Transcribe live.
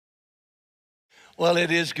Well,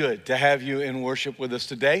 it is good to have you in worship with us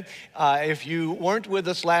today. If you weren't with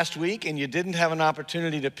us last week and you didn't have an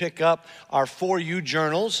opportunity to pick up our For You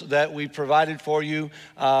journals that we provided for you,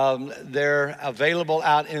 they're available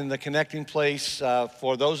out in the connecting place.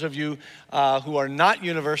 For those of you who are not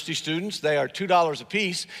university students, they are $2 a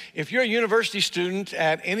piece. If you're a university student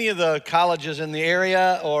at any of the colleges in the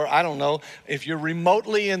area, or I don't know, if you're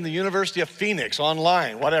remotely in the University of Phoenix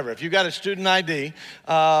online, whatever, if you've got a student ID,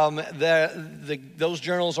 those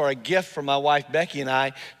journals are a gift from my wife Becky and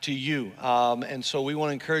I to you. And so we want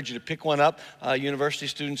to encourage you to pick one up, university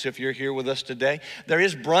students, if you're here with us today. There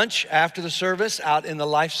is brunch after the service out in the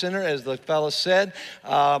Life Center, as the fellas said.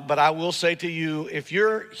 But I will say to you, if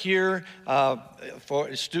you're here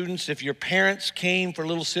for students, if your parents came for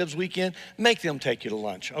Little Sibs weekend, make them take you to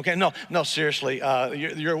lunch. Okay, no, seriously,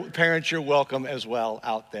 your parents, you're welcome as well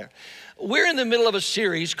out there. We're in the middle of a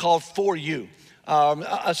series called For You.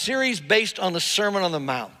 A series based on the Sermon on the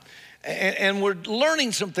Mount. And we're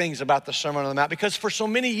learning some things about the Sermon on the Mount because for so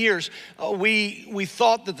many years, we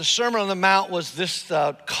thought that the Sermon on the Mount was this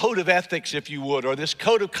code of ethics, if you would, or this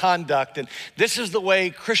code of conduct, and this is the way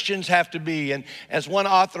Christians have to be. And as one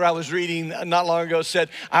author I was reading not long ago said,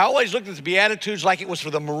 I always looked at the Beatitudes like it was for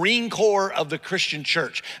the Marine Corps of the Christian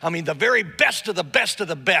church. I mean, the very best of the best of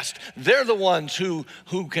the best. They're the ones who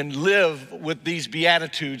can live with these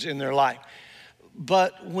Beatitudes in their life.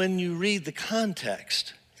 But when you read the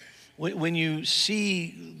context, when you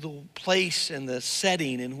see the place and the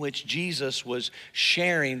setting in which Jesus was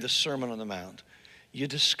sharing the Sermon on the Mount, you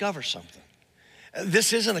discover something.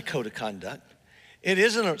 This isn't a code of conduct. It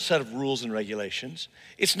isn't a set of rules and regulations.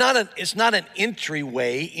 It's not an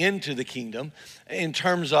entryway into the kingdom in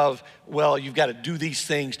terms of, well, you've got to do these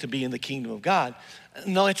things to be in the kingdom of God.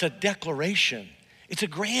 No, it's a declaration. It's a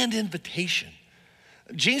grand invitation.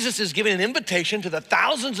 Jesus is giving an invitation to the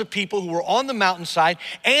thousands of people who were on the mountainside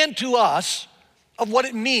and to us of what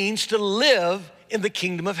it means to live in the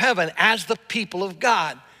kingdom of heaven as the people of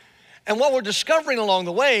God. And what we're discovering along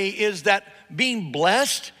the way is that being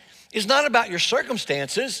blessed is not about your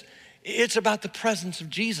circumstances, it's about the presence of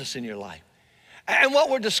Jesus in your life. And what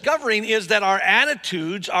we're discovering is that our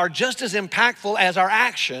attitudes are just as impactful as our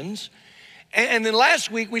actions. And then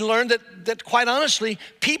last week we learned that quite honestly,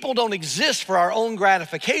 people don't exist for our own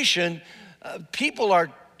gratification. People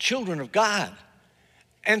are children of God.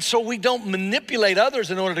 And so we don't manipulate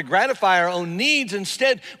others in order to gratify our own needs.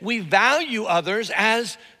 Instead, we value others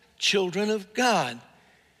as children of God.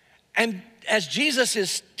 And as Jesus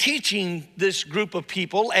is teaching this group of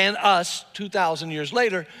people and us 2,000 years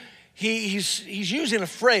later, he's using a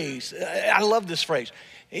phrase. I love this phrase.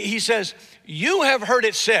 He says, "You have heard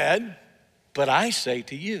it said, but I say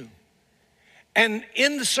to you." And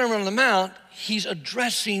in the Sermon on the Mount, he's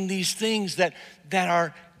addressing these things that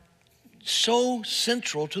are so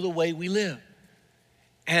central to the way we live.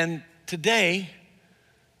 And today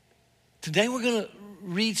we're going to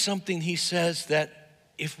read something he says that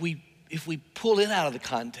if we pull it out of the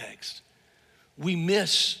context, we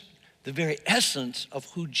miss the very essence of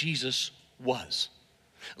who Jesus was.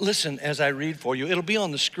 Listen as I read for you. It'll be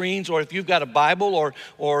on the screens, or if you've got a Bible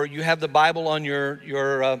or you have the Bible on your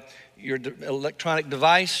electronic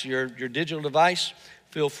device, your digital device,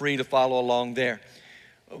 feel free to follow along there.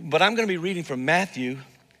 But I'm going to be reading from Matthew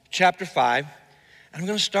chapter 5, and I'm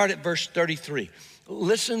going to start at verse 33.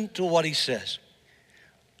 Listen to what he says.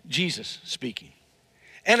 Jesus speaking.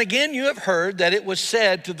 "And again you have heard that it was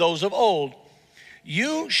said to those of old,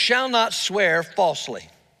 'You shall not swear falsely,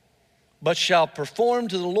 but shall perform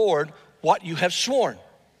to the Lord what you have sworn.'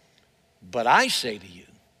 But I say to you,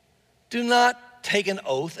 do not take an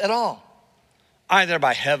oath at all, either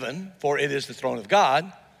by heaven, for it is the throne of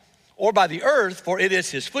God, or by the earth, for it is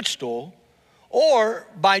his footstool, or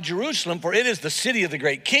by Jerusalem, for it is the city of the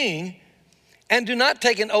great king. And do not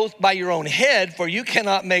take an oath by your own head, for you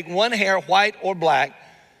cannot make one hair white or black.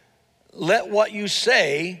 Let what you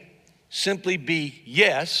say simply be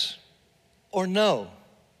yes or no.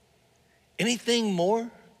 Anything more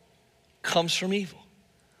comes from evil."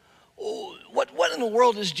 What in the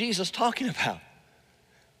world is Jesus talking about?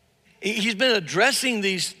 He's been addressing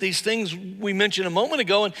these things we mentioned a moment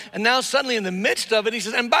ago, and now suddenly in the midst of it, he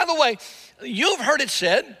says, and by the way, you've heard it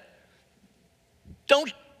said,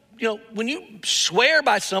 when you swear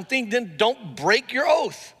by something, then don't break your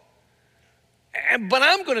oath. But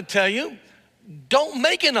I'm going to tell you, don't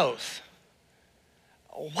make an oath.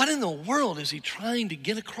 What in the world is he trying to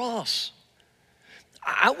get across?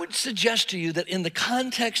 I would suggest to you that in the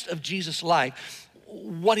context of Jesus' life,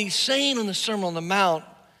 what he's saying in the Sermon on the Mount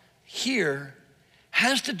here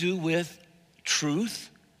has to do with truth,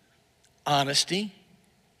 honesty,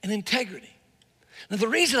 and integrity. Now, the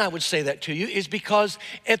reason I would say that to you is because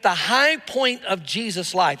at the high point of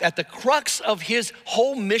Jesus' life, at the crux of his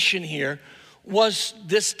whole mission here, was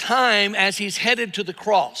this time as he's headed to the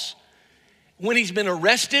cross, when he's been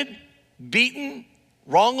arrested, beaten,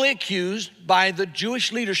 wrongly accused by the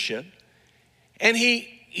Jewish leadership, and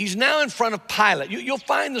he's now in front of Pilate. You'll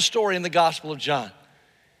find the story in the Gospel of John.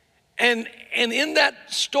 And in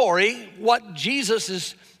that story, what Jesus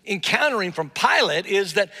is encountering from Pilate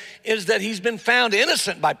is that he's been found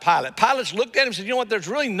innocent by Pilate. Pilate's looked at him and said, you know what, there's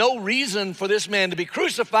really no reason for this man to be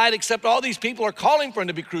crucified except all these people are calling for him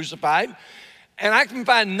to be crucified, and I can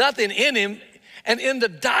find nothing in him. And in the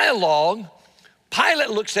dialogue, Pilate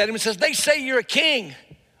looks at him and says, they say you're a king.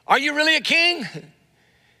 Are you really a king?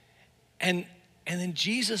 And then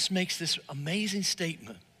Jesus makes this amazing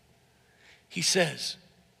statement. He says,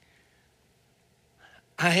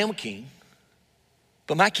 I am a king,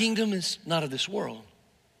 but my kingdom is not of this world.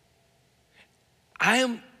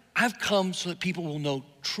 I've come so that people will know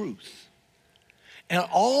truth. And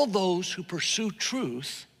all those who pursue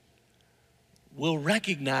truth will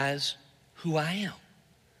recognize who I am.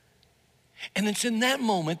 And it's in that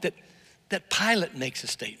moment that Pilate makes a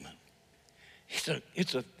statement.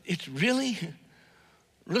 It's really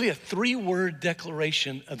a 3-word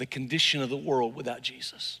declaration of the condition of the world without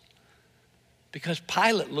Jesus. Because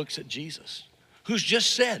Pilate looks at Jesus, who's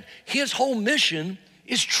just said his whole mission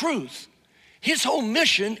is truth. His whole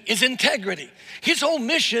mission is integrity. His whole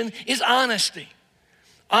mission is honesty.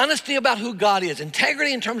 Honesty about who God is,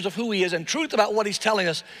 integrity in terms of who he is, and truth about what he's telling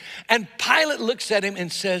us. And Pilate looks at him and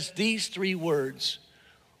says these 3 words,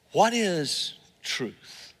 what is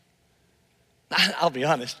truth? I'll be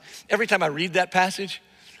honest, every time I read that passage,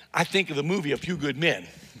 I think of the movie A Few Good Men,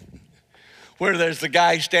 where there's the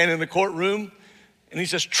guy standing in the courtroom and he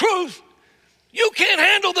says, truth, you can't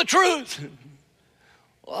handle the truth.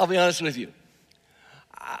 Well, I'll be honest with you.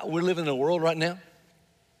 We're living in a world right now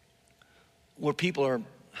where people are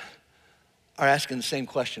asking the same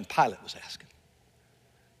question Pilate was asking.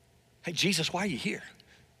 Hey, Jesus, why are you here?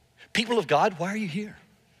 People of God, why are you here?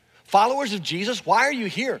 Followers of Jesus, why are you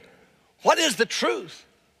here? What is the truth?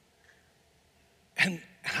 And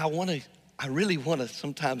I really want to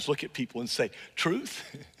sometimes look at people and say, truth?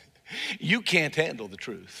 You can't handle the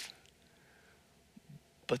truth.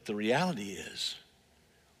 But the reality is,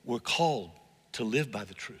 we're called to live by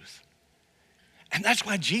the truth. And that's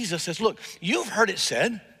why Jesus says, look, you've heard it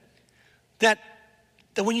said that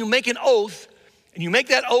when you make an oath, and you make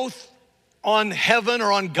that oath on heaven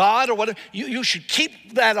or on God or whatever, you should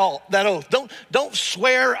keep that oath. Don't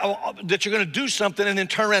swear that you're gonna do something and then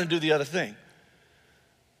turn around and do the other thing.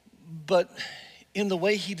 But in the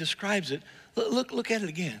way he describes it, look at it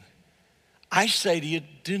again. I say to you,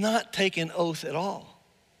 do not take an oath at all,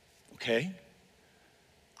 okay?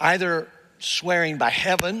 Either swearing by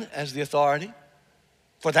heaven as the authority,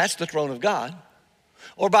 for that's the throne of God,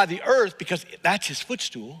 or by the earth, because that's his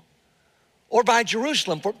footstool, or by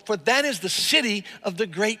Jerusalem, for that is the city of the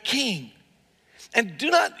great king. And do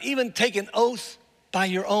not even take an oath by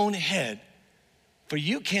your own head, for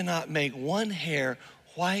you cannot make one hair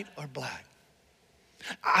white or black.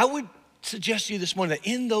 I would suggest to you this morning that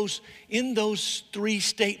in those 3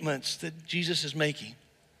 statements that Jesus is making,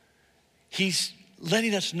 he's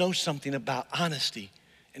letting us know something about honesty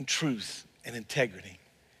and truth and integrity.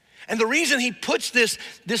 And the reason he puts this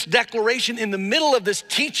declaration in the middle of this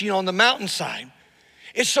teaching on the mountainside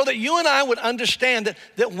is so that you and I would understand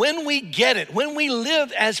that when we get it, when we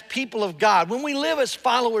live as people of God, when we live as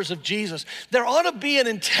followers of Jesus, there ought to be an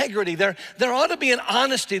integrity, there ought to be an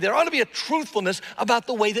honesty, there ought to be a truthfulness about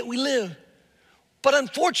the way that we live. But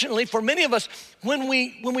unfortunately, for many of us, when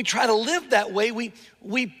we try to live that way,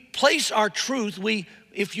 we place our truth, we,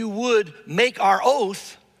 if you would, make our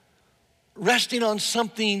oath resting on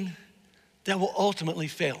something that will ultimately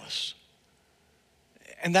fail us.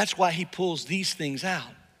 And that's why he pulls these things out.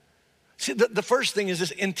 See, the first thing is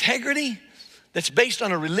this: integrity that's based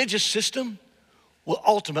on a religious system will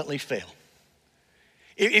ultimately fail.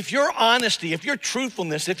 If your honesty, if your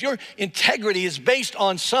truthfulness, if your integrity is based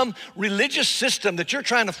on some religious system that you're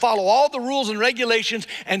trying to follow all the rules and regulations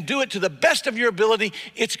and do it to the best of your ability,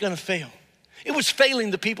 it's gonna fail. It was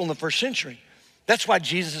failing the people in the first century. That's why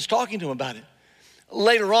Jesus is talking to them about it.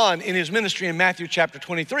 Later on in his ministry in Matthew chapter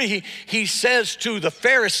 23, he says to the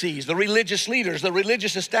Pharisees, the religious leaders, the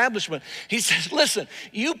religious establishment, he says, listen,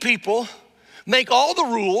 you people make all the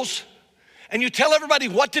rules and you tell everybody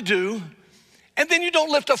what to do, and then you don't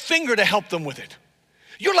lift a finger to help them with it.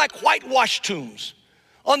 You're like whitewashed tombs.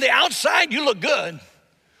 On the outside, you look good,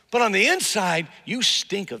 but on the inside, you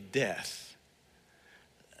stink of death.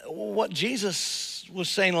 What Jesus was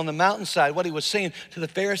saying on the mountainside, what he was saying to the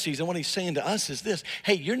Pharisees and what he's saying to us is this: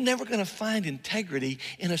 hey, you're never gonna find integrity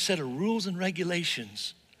in a set of rules and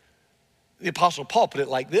regulations. The Apostle Paul put it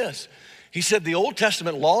like this. He said the Old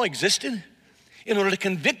Testament law existed in order to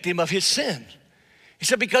convict him of his sin. He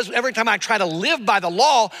said, because every time I try to live by the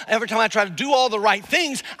law, every time I try to do all the right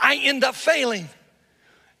things, I end up failing.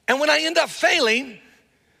 And when I end up failing,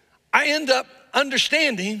 I end up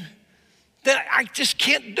understanding that I just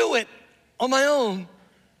can't do it on my own.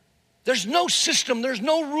 There's no system, there's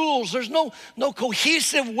no rules, there's no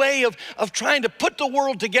cohesive way of trying to put the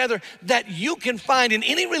world together that you can find in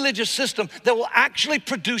any religious system that will actually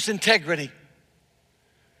produce integrity.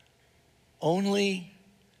 Only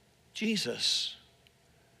Jesus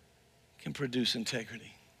can produce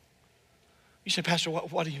integrity. You say, Pastor,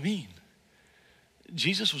 what do you mean?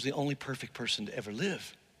 Jesus was the only perfect person to ever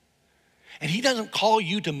live. And he doesn't call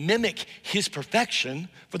you to mimic his perfection.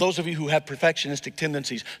 For those of you who have perfectionistic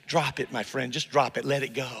tendencies, drop it, my friend. Just drop it, let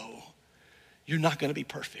it go. You're not gonna be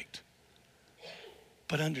perfect.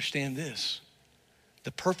 But understand this,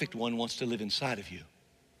 the perfect one wants to live inside of you.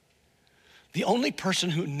 The only person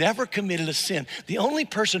who never committed a sin, the only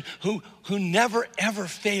person who never ever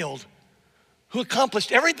failed, who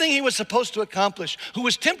accomplished everything he was supposed to accomplish, who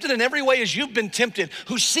was tempted in every way as you've been tempted,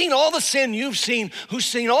 who's seen all the sin you've seen, who's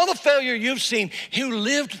seen all the failure you've seen, who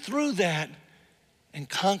lived through that and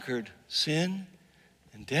conquered sin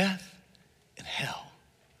and death and hell.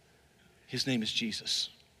 His name is Jesus.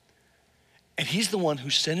 And he's the one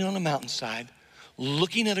who's sitting on a mountainside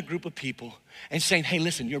looking at a group of people and saying, hey,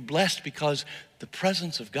 listen, you're blessed because the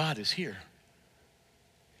presence of God is here.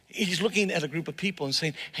 He's looking at a group of people and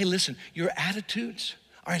saying, hey, listen, your attitudes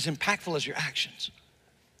are as impactful as your actions.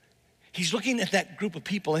 He's looking at that group of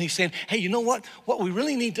people and he's saying, hey, you know what? What we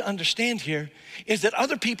really need to understand here is that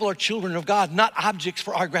other people are children of God, not objects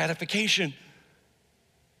for our gratification.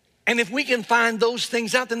 And if we can find those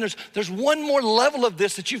things out, then there's one more level of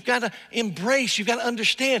this that you've got to embrace. You've got to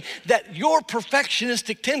understand that your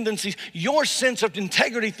perfectionistic tendencies, your sense of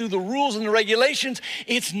integrity through the rules and the regulations,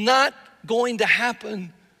 it's not going to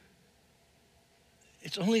happen.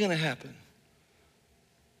 It's only gonna happen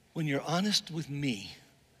when you're honest with me,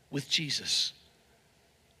 with Jesus,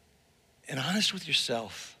 and honest with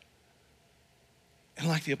yourself. And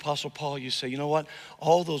like the Apostle Paul, you say, you know what?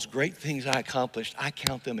 All those great things I accomplished, I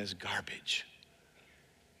count them as garbage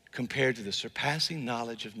compared to the surpassing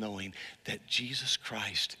knowledge of knowing that Jesus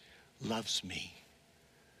Christ loves me,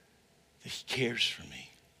 that he cares for me.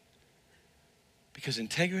 Because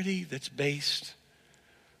integrity that's based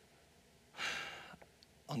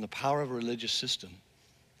on the power of a religious system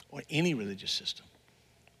or any religious system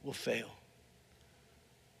will fail.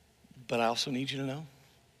 But I also need you to know,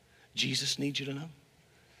 Jesus needs you to know,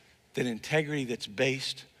 that integrity that's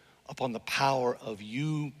based upon the power of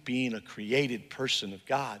you being a created person of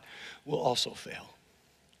God will also fail.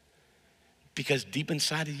 Because deep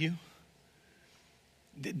inside of you,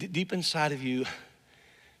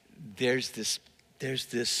 there's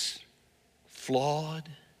this flawed,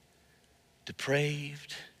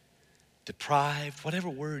 depraved, deprived, whatever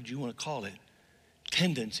word you want to call it,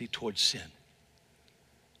 tendency towards sin.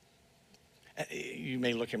 You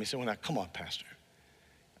may look at me and say, well, now, come on, Pastor.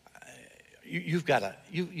 You've got an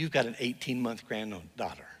 18-month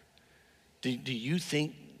granddaughter. Do you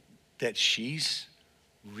think that she's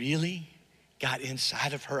really got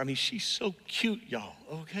inside of her? I mean, she's so cute, y'all,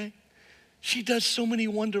 okay? She does so many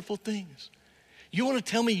wonderful things. You want to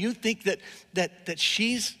tell me you think that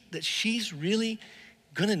she's really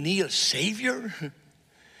gonna need a savior?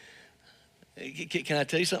 Can I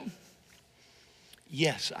tell you something?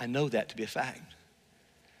 Yes, I know that to be a fact.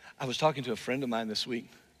 I was talking to a friend of mine this week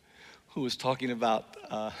who was talking about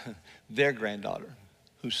their granddaughter,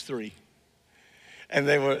 who's 3. And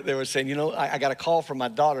they were saying, you know, I got a call from my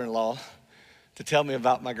daughter-in-law to tell me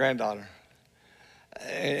about my granddaughter.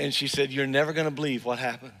 And she said, you're never gonna believe what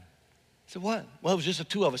happened. I said, what? Well, it was just the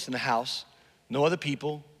 2 of us in the house, no other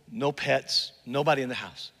people, no pets, nobody in the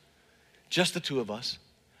house, just the 2 of us.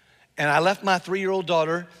 And I left my 3-year-old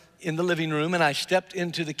daughter in the living room and I stepped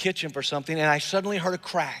into the kitchen for something and I suddenly heard a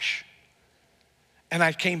crash. And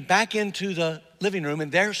I came back into the living room and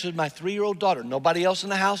there stood my 3-year-old daughter. Nobody else in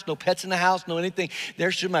the house, no pets in the house, no anything.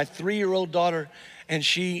 There stood my 3-year-old daughter and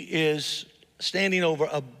she is standing over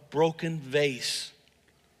a broken vase.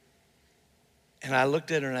 And I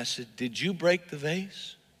looked at her and I said, did you break the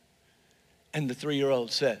vase? And the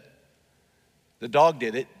 3-year-old said, the dog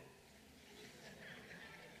did it.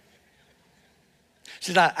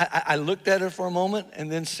 She said, I looked at her for a moment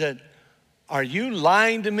and then said, are you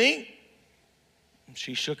lying to me? And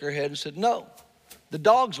she shook her head and said, no, the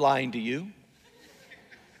dog's lying to you.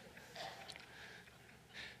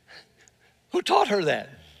 Who taught her that?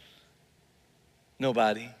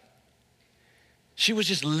 Nobody. She was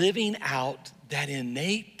just living out that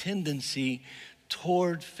innate tendency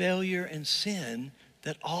toward failure and sin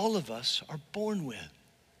that all of us are born with.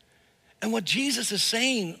 And what Jesus is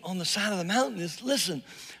saying on the side of the mountain is, listen,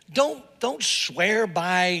 don't swear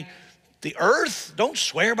by the earth. Don't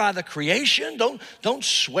swear by the creation. Don't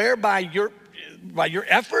swear by your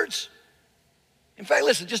efforts. In fact,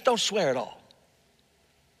 listen, just don't swear at all.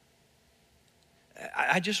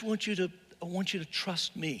 I just want you to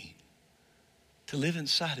trust me to live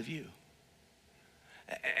inside of you.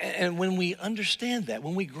 And when we understand that,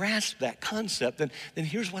 when we grasp that concept, then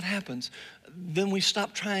here's what happens. Then we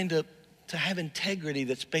stop trying to have integrity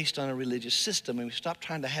that's based on a religious system, and we stop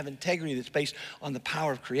trying to have integrity that's based on the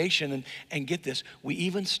power of creation. And get this, we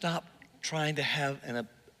even stop trying to have an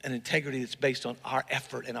integrity that's based on our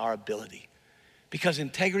effort and our ability. Because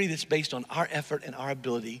integrity that's based on our effort and our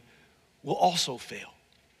ability will also fail.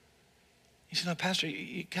 You say, no, Pastor,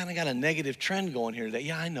 you kind of got a negative trend going here today.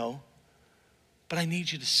 Yeah, I know. But I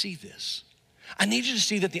need you to see this. I need you to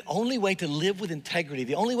see that the only way to live with integrity,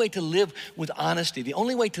 the only way to live with honesty, the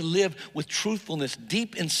only way to live with truthfulness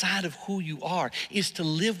deep inside of who you are is to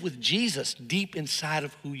live with Jesus deep inside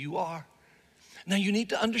of who you are. Now you need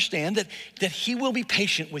to understand that he will be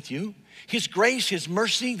patient with you. His grace, his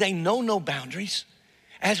mercy, they know no boundaries.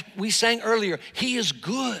 As we sang earlier, he is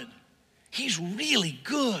good. He's really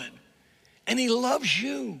good. And he loves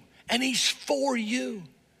you. And he's for you.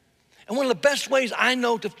 And one of the best ways I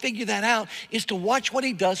know to figure that out is to watch what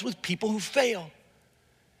he does with people who fail.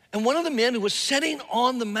 And one of the men who was sitting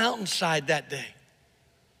on the mountainside that day,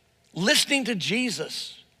 listening to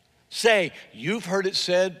Jesus say, "You've heard it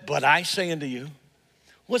said, but I say unto you,"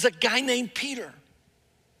 was a guy named Peter.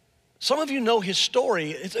 Some of you know his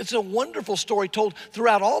story. It's a wonderful story told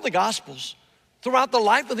throughout all the Gospels, throughout the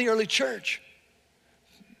life of the early church.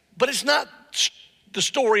 But it's not the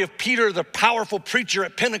story of Peter, the powerful preacher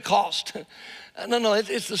at Pentecost. No,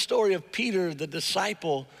 it's the story of Peter, the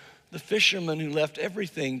disciple, the fisherman who left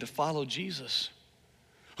everything to follow Jesus,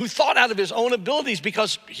 who thought out of his own abilities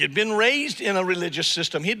because he'd been raised in a religious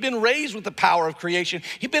system. He'd been raised with the power of creation.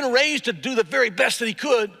 He'd been raised to do the very best that he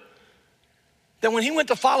could. That when he went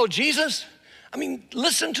to follow Jesus,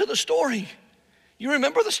 listen to the story. You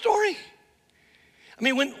remember the story?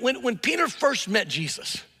 When Peter first met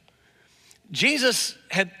Jesus, Jesus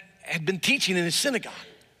had been teaching in his synagogue.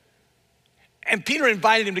 And Peter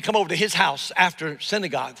invited him to come over to his house after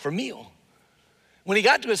synagogue for a meal. When he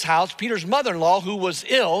got to his house, Peter's mother-in-law, who was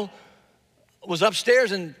ill, was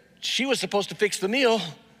upstairs, and she was supposed to fix the meal,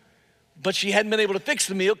 but she hadn't been able to fix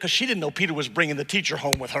the meal because she didn't know Peter was bringing the teacher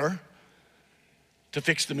home with her to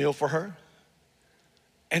fix the meal for her.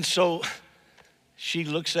 And so she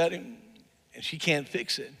looks at him, and she can't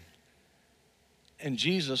fix it. And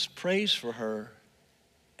Jesus prays for her,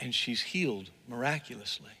 and she's healed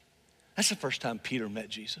miraculously. That's the first time Peter met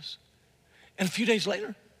Jesus. And a few days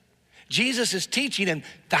later, Jesus is teaching, and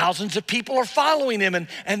thousands of people are following him,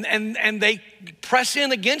 and they press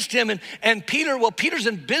in against him. And Peter's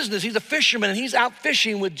in business. He's a fisherman, and he's out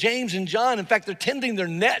fishing with James and John. In fact, they're tending their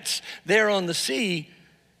nets there on the sea.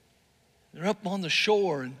 They're up on the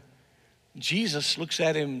shore, and Jesus looks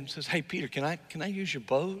at him and says, "Hey, Peter, can I use your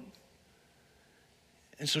boat?"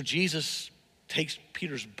 And so Jesus takes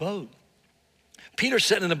Peter's boat. Peter's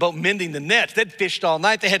sitting in the boat mending the nets. They'd fished all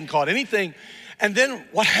night. They hadn't caught anything. And then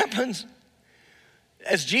what happens?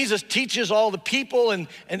 As Jesus teaches all the people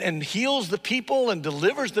and heals the people and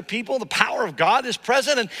delivers the people, the power of God is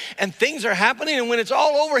present and things are happening. And when it's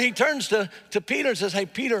all over, he turns to Peter and says, "Hey,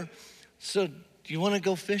 Peter, so do you want to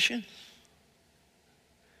go fishing?"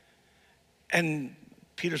 And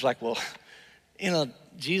Peter's like, "Well,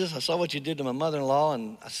 Jesus, I saw what you did to my mother-in-law,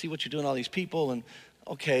 and I see what you're doing to all these people, and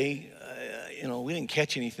okay, we didn't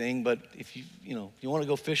catch anything, but if you want to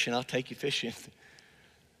go fishing, I'll take you fishing."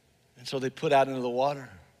 And so they put out into the water.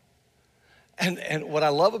 And what I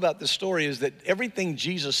love about this story is that everything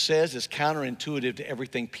Jesus says is counterintuitive to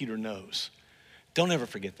everything Peter knows. Don't ever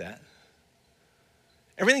forget that.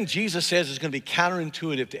 Everything Jesus says is going to be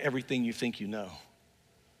counterintuitive to everything you think you know.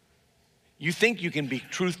 You think you can be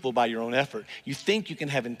truthful by your own effort. You think you can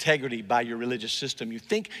have integrity by your religious system. You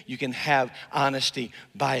think you can have honesty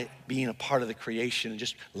by being a part of the creation and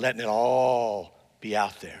just letting it all be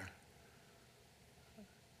out there.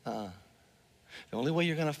 The only way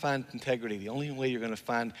you're going to find integrity, the only way you're going to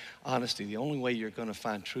find honesty, the only way you're going to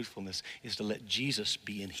find truthfulness is to let Jesus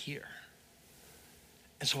be in here.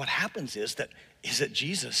 And so what happens is that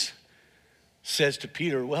Jesus says to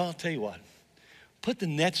Peter, "Well, I'll tell you what. Put the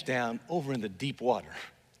nets down over in the deep water."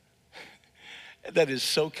 That is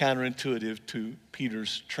so counterintuitive to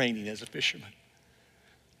Peter's training as a fisherman.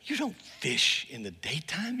 You don't fish in the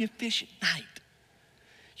daytime, you fish at night.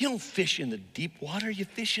 You don't fish in the deep water, you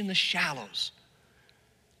fish in the shallows.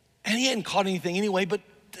 And he hadn't caught anything anyway, but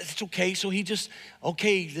it's okay. So he just,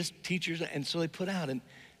 this teacher's, and so they put out.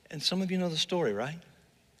 And some of you know the story, right?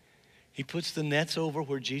 He puts the nets over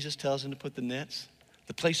where Jesus tells him to put the nets,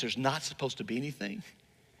 the place there's not supposed to be anything.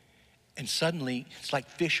 And suddenly, it's like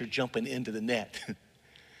fish are jumping into the net.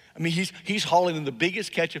 I mean, he's hauling in the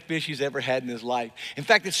biggest catch of fish he's ever had in his life. In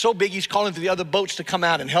fact, it's so big, he's calling to the other boats to come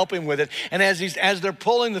out and help him with it. And as they're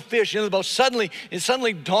pulling the fish into the boat, it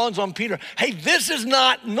suddenly dawns on Peter, hey, this is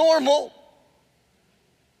not normal.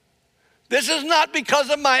 This is not because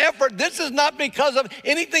of my effort. This is not because of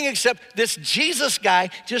anything except this Jesus guy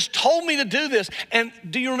just told me to do this. And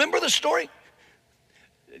do you remember the story?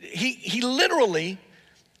 He literally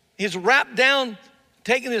is wrapped down,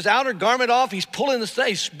 taking his outer garment off. He's pulling the stuff.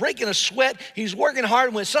 He's breaking a sweat. He's working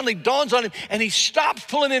hard when it suddenly dawns on him and he stops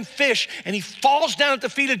pulling in fish and he falls down at the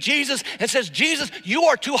feet of Jesus and says, Jesus, you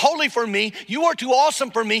are too holy for me. You are too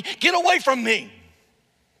awesome for me. Get away from me.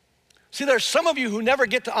 See, there's some of you who never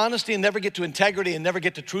get to honesty and never get to integrity and never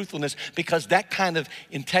get to truthfulness because that kind of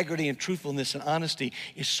integrity and truthfulness and honesty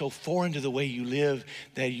is so foreign to the way you live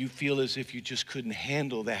that you feel as if you just couldn't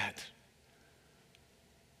handle that.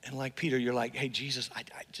 And like Peter, you're like, hey, Jesus, I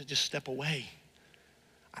just step away.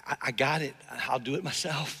 I got it. I'll do it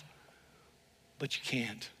myself. But you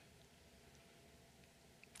can't.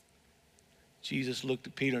 Jesus looked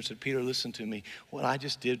at Peter and said, Peter, listen to me. What I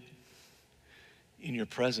just did in your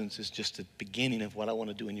presence is just the beginning of what I want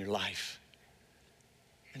to do in your life.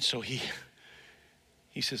 And so he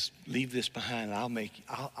says, leave this behind.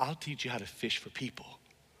 I'll teach you how to fish for people.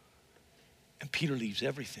 And Peter leaves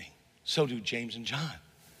everything. So do James and John.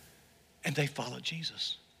 And they follow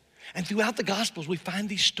Jesus. And throughout the Gospels, we find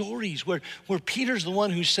these stories where Peter's the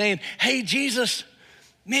one who's saying, hey, Jesus,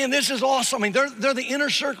 man, this is awesome. I mean, they're the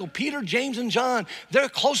inner circle. Peter, James, and John, they're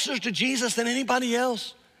closer to Jesus than anybody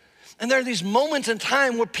else. And there are these moments in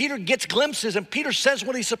time where Peter gets glimpses and Peter says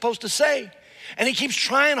what he's supposed to say. And he keeps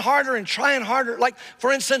trying harder and trying harder. Like,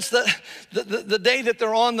 for instance, the day that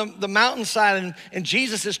they're on the mountainside and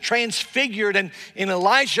Jesus is transfigured and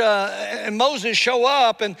Elijah and Moses show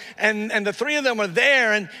up and the three of them are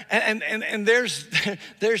there and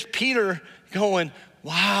there's Peter going,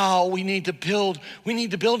 wow, we need to build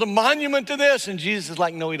a monument to this. And Jesus is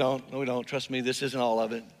like, no, we don't. Trust me, this isn't all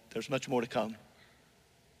of it. There's much more to come.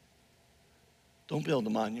 Don't build a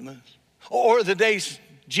monument. Or the days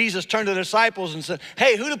Jesus turned to the disciples and said,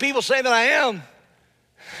 hey, who do people say that I am?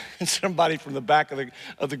 And somebody from the back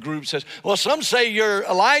of the group says, well, some say you're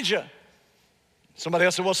Elijah. Somebody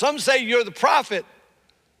else said, well, some say you're the prophet.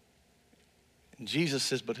 And Jesus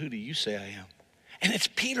says, but who do you say I am? And it's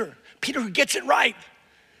Peter who gets it right.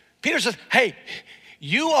 Peter says, hey,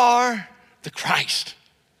 you are the Christ,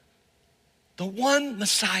 the one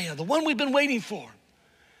Messiah, the one we've been waiting for.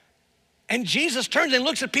 And Jesus turns and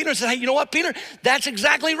looks at Peter and says, hey, you know what, Peter? That's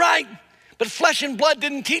exactly right. But flesh and blood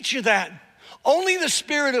didn't teach you that. Only the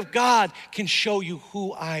Spirit of God can show you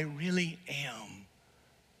who I really am.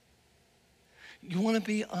 You want to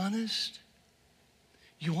be honest?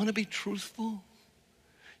 You want to be truthful?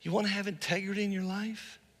 You want to have integrity in your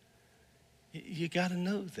life? You got to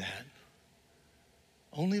know that.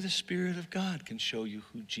 Only the Spirit of God can show you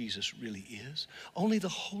who Jesus really is. Only the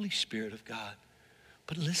Holy Spirit of God.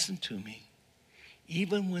 But listen to me.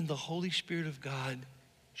 Even when the Holy Spirit of God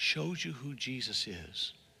shows you who Jesus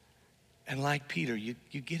is, and like Peter, you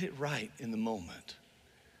get it right in the moment,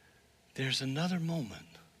 there's another moment.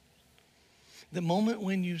 The moment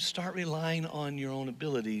when you start relying on your own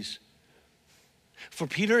abilities. For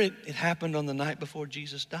Peter, it happened on the night before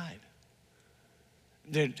Jesus died.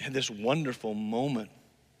 They had this wonderful moment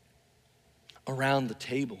around the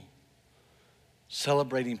table,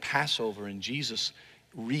 celebrating Passover and Jesus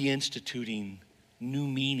reinstituting new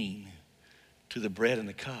meaning to the bread and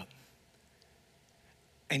the cup.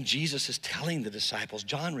 And Jesus is telling the disciples,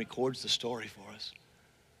 John records the story for us,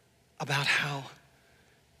 about how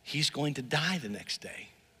he's going to die the next day.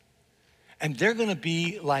 And they're going to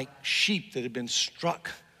be like sheep that have been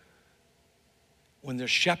struck when their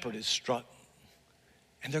shepherd is struck.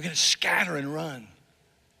 And they're going to scatter and run.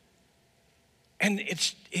 And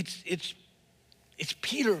it's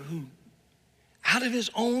Peter who, out of his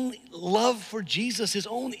own love for Jesus, his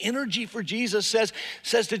own energy for Jesus,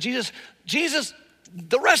 says to Jesus, Jesus,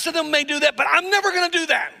 the rest of them may do that, but I'm never going to do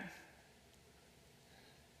that.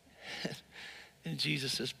 And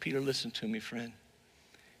Jesus says, Peter, listen to me, friend.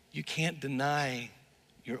 You can't deny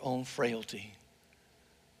your own frailty.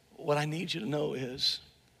 what I need you to know is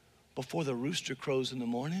before the rooster crows in the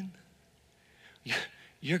morning,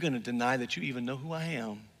 you're going to deny that you even know who I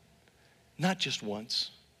am. Not just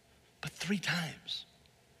once, but 3 times.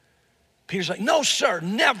 Peter's like, no, sir,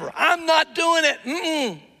 never. I'm not doing it.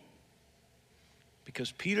 Mm-mm.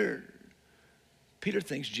 Because Peter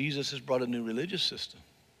thinks Jesus has brought a new religious system.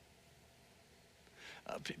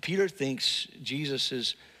 Peter thinks Jesus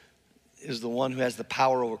is the one who has the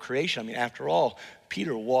power over creation. I mean, after all,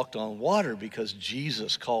 Peter walked on water because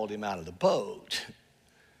Jesus called him out of the boat.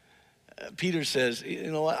 Peter says, you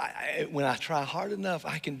know what, when I try hard enough,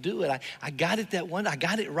 I can do it. I got it that one, I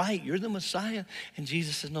got it right. You're the Messiah. And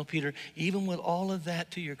Jesus says, no, Peter, even with all of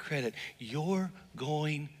that to your credit, you're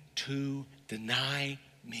going to deny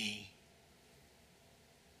me.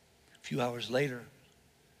 A few hours later,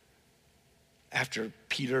 after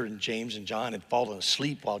Peter and James and John had fallen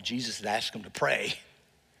asleep while Jesus had asked them to pray,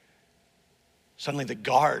 suddenly the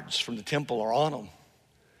guards from the temple are on them.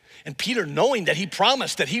 And Peter, knowing that he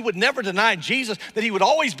promised that he would never deny Jesus, that he would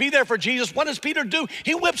always be there for Jesus, what does Peter do?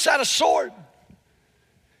 He whips out a sword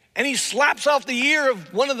and he slaps off the ear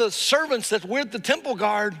of one of the servants that's with the temple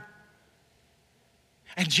guard.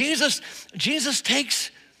 And Jesus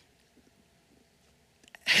takes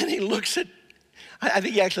and he looks at, I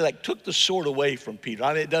think he actually took the sword away from Peter.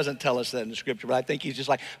 I mean, it doesn't tell us that in the scripture, but I think he's just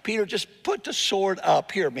like, Peter, just put the sword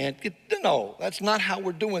up here, man. No, that's not how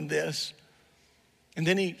we're doing this. And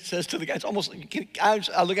then he says to the guy, it's almost,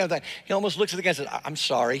 I look at that, he almost looks at the guy and says, I'm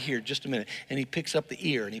sorry, here, just a minute. And he picks up the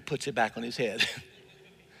ear and he puts it back on his head.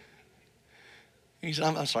 He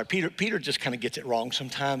said, I'm sorry, Peter just kind of gets it wrong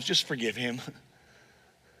sometimes, just forgive him.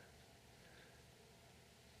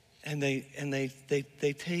 And they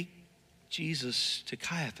take Jesus to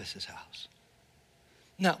Caiaphas' house.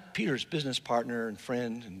 Now, Peter's business partner and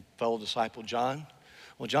friend and fellow disciple, John,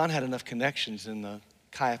 well, John had enough connections in the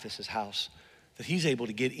Caiaphas' house that he's able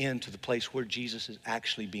to get into the place where Jesus is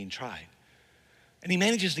actually being tried. And he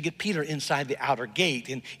manages to get Peter inside the outer gate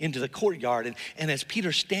and into the courtyard. And as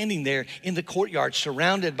Peter's standing there in the courtyard,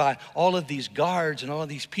 surrounded by all of these guards and all of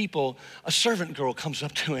these people, a servant girl comes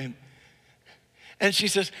up to him. And she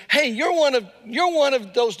says, hey, you're one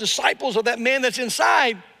of those disciples of that man that's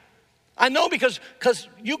inside. I know because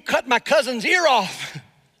you cut my cousin's ear off.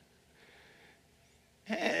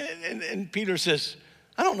 And Peter says,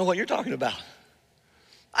 I don't know what you're talking about.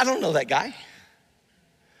 I don't know that guy.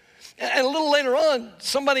 And a little later on,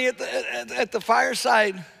 somebody at the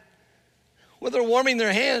fireside, where they're warming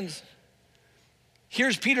their hands,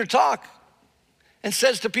 hears Peter talk and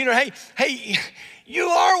says to Peter, hey, you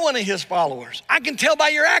are one of his followers. I can tell by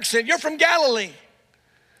your accent, you're from Galilee.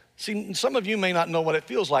 See, some of you may not know what it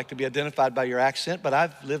feels like to be identified by your accent, but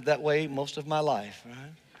I've lived that way most of my life,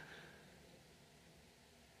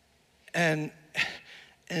 right?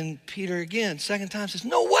 And Peter again, second time, says,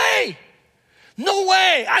 no way,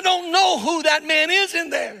 I don't know who that man is in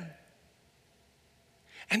there.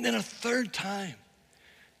 And then a third time,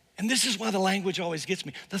 and this is why the language always gets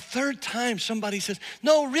me. The third time somebody says,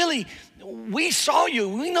 no, really, we saw you.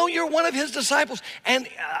 We know you're one of his disciples. And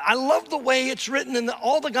I love the way it's written in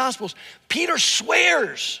all the Gospels. Peter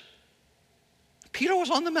swears. Peter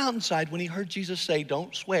was on the mountainside when he heard Jesus say,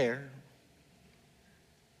 don't swear.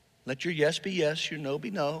 Let your yes be yes, your no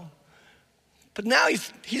be no. But now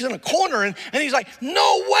he's in a corner and he's like,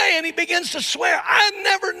 no way. And he begins to swear, I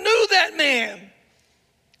never knew that man.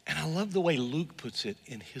 And I love the way Luke puts it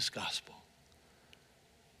in his gospel.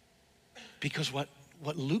 Because what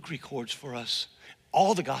Luke records for us,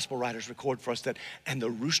 all the gospel writers record for us that, and the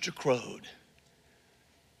rooster crowed,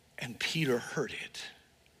 and Peter heard it,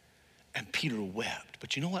 and Peter wept.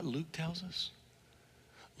 But you know what Luke tells us?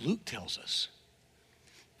 Luke tells us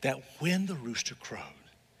that when the rooster crowed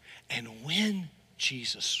and when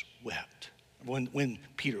Jesus wept, when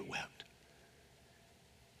Peter wept,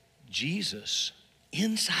 Jesus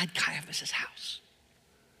inside Caiaphas' house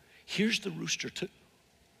hears the rooster too.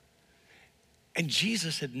 And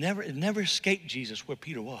Jesus it never escaped Jesus where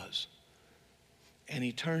Peter was. And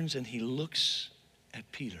he turns and he looks at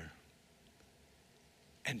Peter.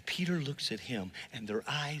 And Peter looks at him and their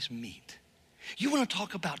eyes meet. You want to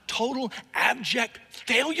talk about total abject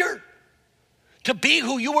failure? To be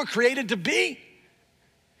who you were created to be?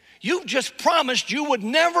 You've just promised you would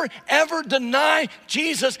never, ever deny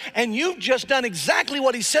Jesus, and you've just done exactly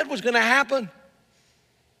what he said was going to happen.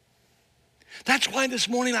 That's why this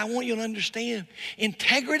morning I want you to understand,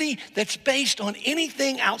 integrity that's based on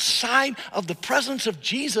anything outside of the presence of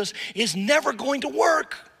Jesus is never going to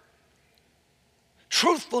work.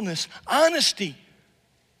 Truthfulness, honesty.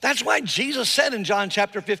 That's why Jesus said in John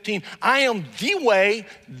chapter 15, I am the way,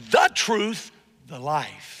 the truth, the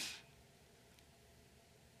life.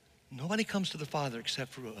 Nobody comes to the Father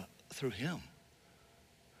except through him.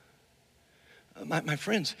 My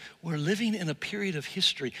friends, we're living in a period of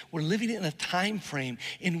history. We're living in a time frame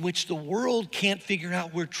in which the world can't figure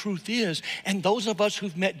out where truth is. And those of us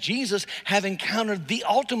who've met Jesus have encountered the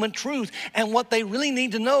ultimate truth. And what they really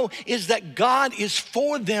need to know is that God is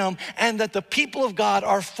for them, and that the people of God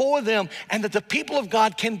are for them, and that the people of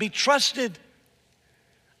God can be trusted.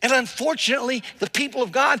 And unfortunately, the people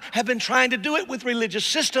of God have been trying to do it with religious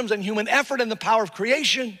systems and human effort and the power of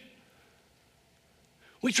creation.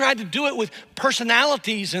 We tried to do it with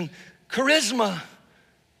personalities and charisma.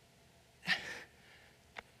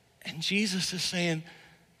 And Jesus is saying,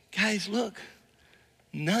 guys, look,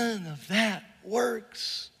 none of that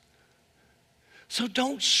works. So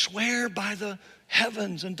don't swear by the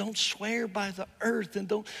heavens, and don't swear by the earth, and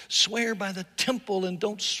don't swear by the temple, and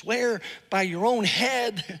don't swear by your own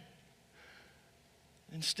head.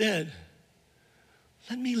 Instead,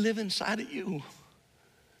 let me live inside of you.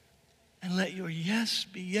 And let your yes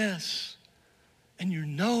be yes, and your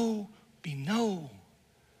no be no.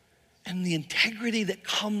 And the integrity that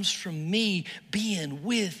comes from me being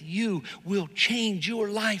with you will change your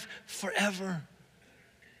life forever.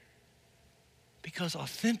 Because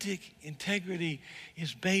authentic integrity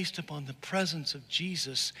is based upon the presence of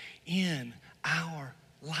Jesus in our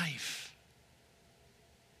life.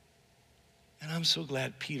 And I'm so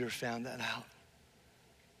glad Peter found that out.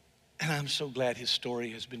 And I'm so glad his story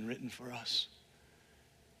has been written for us.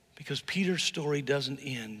 Because Peter's story doesn't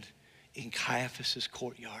end in Caiaphas'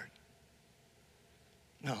 courtyard.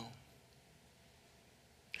 No.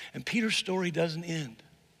 And Peter's story doesn't end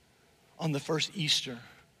on the first Easter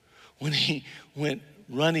when he went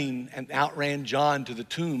running and outran John to the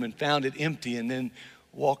tomb and found it empty and then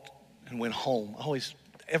walked and went home.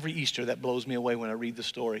 Every Easter that blows me away when I read the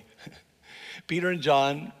story. Peter and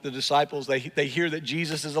John, the disciples, they hear that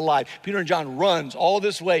Jesus is alive. Peter and John runs all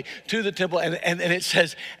this way to the temple, and it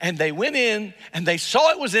says, and they went in, and they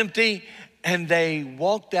saw it was empty, and they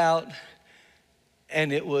walked out,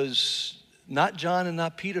 and it was not John and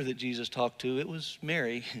not Peter that Jesus talked to, it was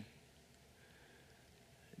Mary.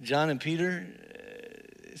 John and Peter,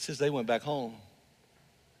 it says they went back home.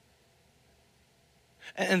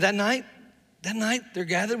 And that night, they're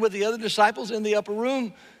gathered with the other disciples in the upper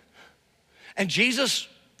room. And Jesus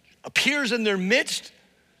appears in their midst,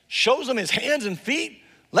 shows them his hands and feet,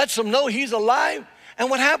 lets them know he's alive. And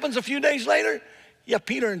what happens a few days later? Yeah,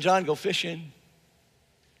 Peter and John go fishing.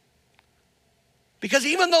 Because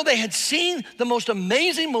even though they had seen the most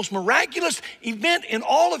amazing, most miraculous event in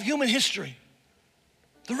all of human history,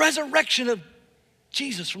 the resurrection of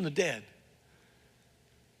Jesus from the dead,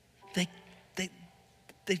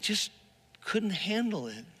 they just couldn't handle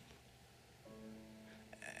it.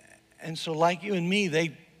 And so like you and me,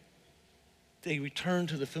 they return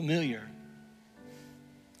to the familiar,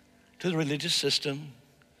 to the religious system,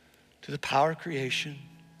 to the power of creation,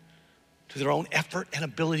 to their own effort and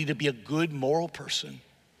ability to be a good moral person.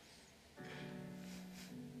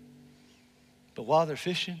 But while they're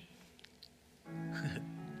fishing,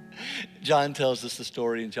 John tells us the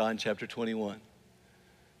story in John chapter 21.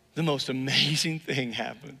 The most amazing thing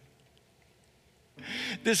happened.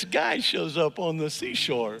 This guy shows up on the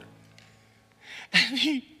seashore.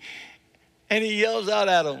 And he yells out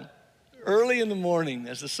at them early in the morning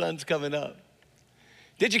as the sun's coming up.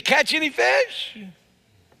 Did you catch any fish?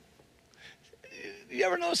 You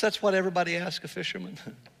ever notice that's what everybody asks a fisherman?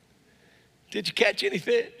 Did you catch any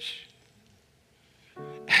fish?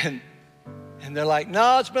 And they're like,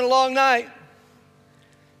 no, it's been a long night.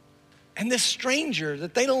 And this stranger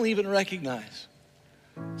that they don't even recognize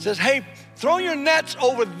says, hey, throw your nets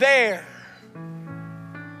over there.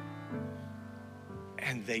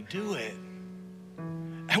 And they do it.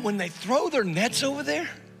 And when they throw their nets over there,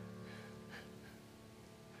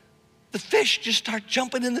 the fish just start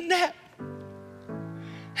jumping in the net.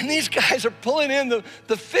 And these guys are pulling in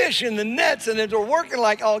the fish in the nets, and they're working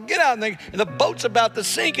like, oh, get out. And the boat's about to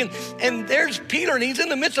sink, and there's Peter, and he's in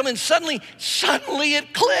the midst of them, and suddenly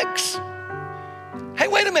it clicks. Hey,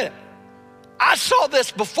 wait a minute. I saw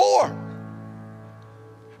this before.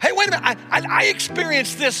 Hey, wait a minute. I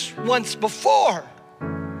experienced this once before.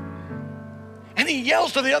 And he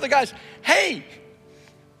yells to the other guys, hey,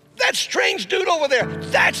 that strange dude over there,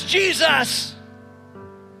 that's Jesus.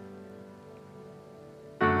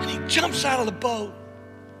 And he jumps out of the boat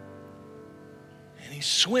and he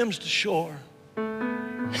swims to shore.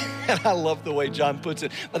 And I love the way John puts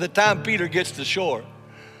it. By the time Peter gets to shore,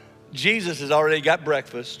 Jesus has already got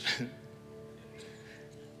breakfast.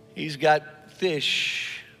 He's got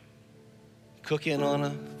fish cooking on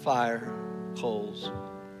a fire, coals.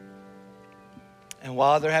 And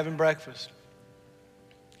while they're having breakfast,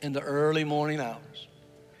 in the early morning hours,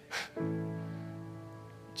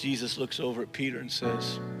 Jesus looks over at Peter and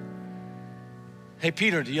says, "Hey,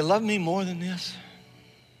 Peter, do you love me more than this?"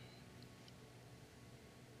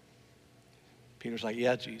 Peter's like,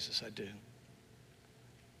 "Yeah, Jesus, I do."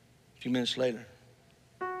 A few minutes later,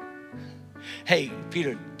 "Hey,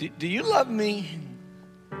 Peter, do you love me?"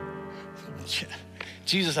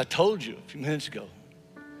 "Jesus, I told you a few minutes ago,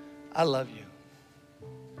 I love you."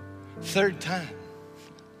 Third time,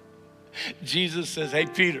 Jesus says, "Hey,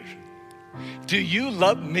 Peter, do you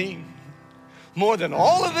love me more than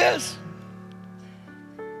all of this?"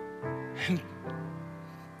 And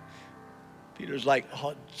Peter's like,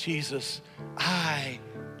 "Oh, Jesus,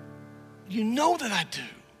 you know that I do."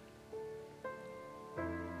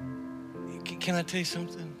 Can I tell you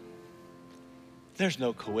something? There's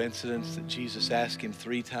no coincidence that Jesus asked him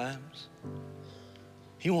 3 times.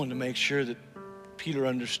 He wanted to make sure that Peter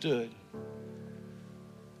understood.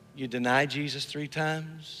 You deny Jesus 3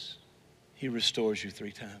 times, he restores you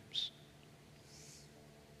 3 times.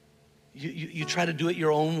 You try to do it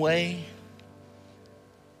your own way,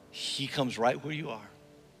 he comes right where you are.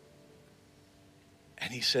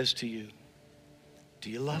 And he says to you,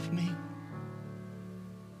 "Do you love me?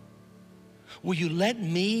 Will you let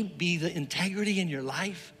me be the integrity in your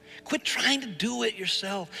life? Quit trying to do it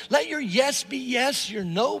yourself. Let your yes be yes, your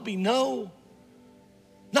no be no.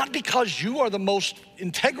 Not because you are the most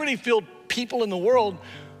integrity-filled people in the world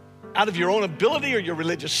out of your own ability or your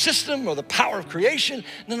religious system or the power of creation.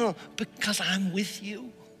 No, because I'm with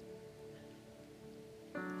you."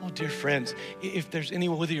 Oh, dear friends, if there's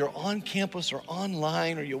anyone, whether you're on campus or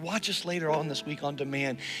online or you watch us later on this week on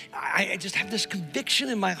demand, I just have this conviction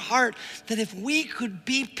in my heart that if we could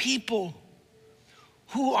be people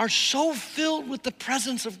who are so filled with the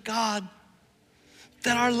presence of God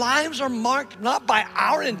that our lives are marked not by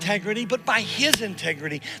our integrity, but by his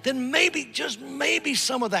integrity, then maybe, just maybe,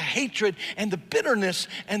 some of the hatred and the bitterness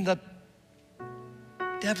and the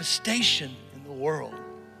devastation in the world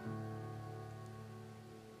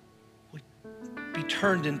would be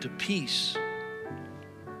turned into peace,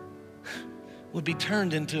 would be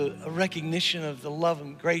turned into a recognition of the love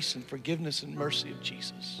and grace and forgiveness and mercy of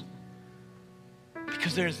Jesus.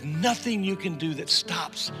 Because there's nothing you can do that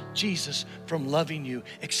stops Jesus from loving you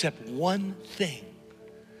except one thing.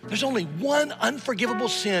 There's only one unforgivable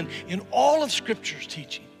sin in all of Scripture's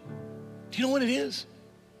teaching. Do you know what it is?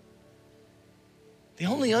 The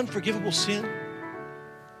only unforgivable sin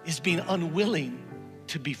is being unwilling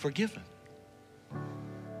to be forgiven.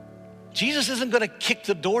 Jesus isn't going to kick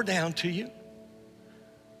the door down to you.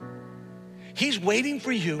 He's waiting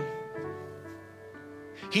for you.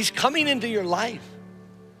 He's coming into your life.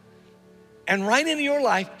 And right into your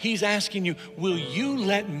life, he's asking you, will you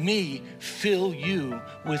let me fill you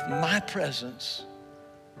with my presence?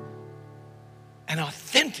 An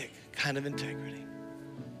authentic kind of integrity.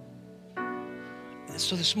 And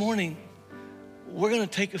so this morning, we're going to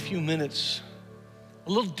take a few minutes a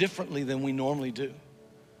little differently than we normally do.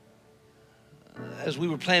 As we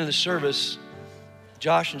were planning the service,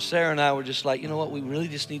 Josh and Sarah and I were just like, you know what, we really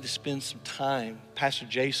just need to spend some time, Pastor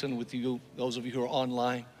Jason, with you, those of you who are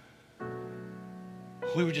online.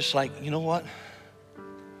 We were just like, you know what?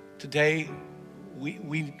 Today,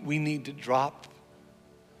 we need to drop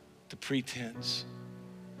the pretense.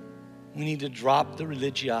 We need to drop the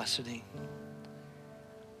religiosity.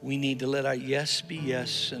 We need to let our yes be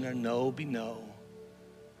yes and our no be no.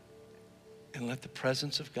 And let the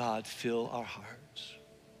presence of God fill our hearts.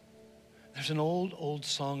 There's an old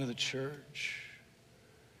song of the church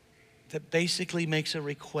that basically makes a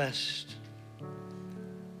request.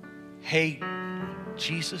 Hey,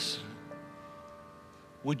 Jesus,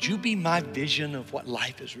 would you be my vision of what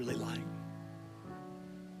life is really like?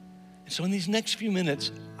 And so in these next few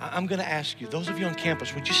minutes, I'm going to ask you, those of you on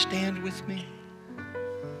campus, would you stand with me?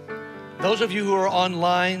 Those of you who are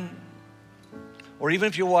online, or even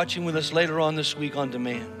if you're watching with us later on this week on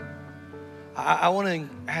demand, I want to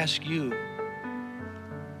ask you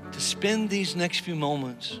to spend these next few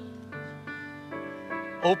moments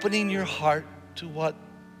opening your heart to what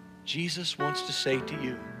Jesus wants to say to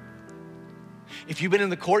you. If you've been in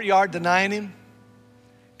the courtyard denying him,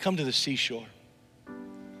 come to the seashore.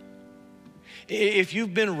 If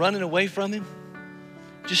you've been running away from him,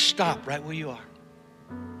 just stop right where you are.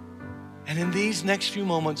 And in these next few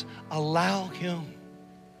moments, allow him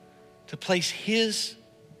to place his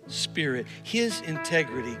spirit, his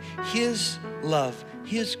integrity, his love,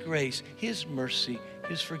 his grace, his mercy,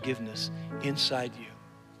 his forgiveness inside you.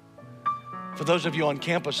 For those of you on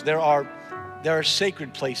campus, there are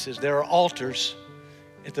sacred places. There are altars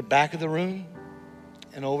at the back of the room.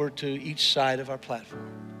 and over to each side of our platform.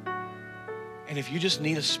 And if you just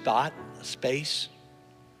need a spot, a space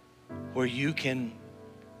where you can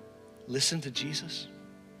listen to Jesus,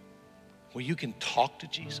 where you can talk to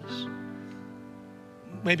Jesus,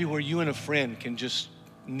 maybe where you and a friend can just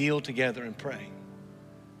kneel together and pray,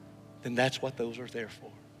 then that's what those are there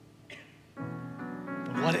for.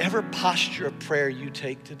 But whatever posture of prayer you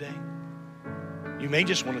take today, you may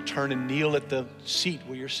just want to turn and kneel at the seat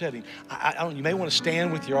where you're sitting. I don't, you may want to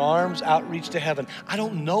stand with your arms outreached to heaven. I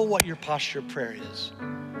don't know what your posture of prayer is,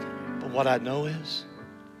 but what I know is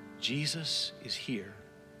Jesus is here,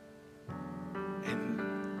 and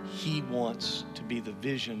he wants to be the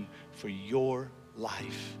vision for your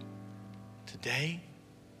life today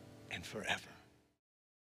and forever.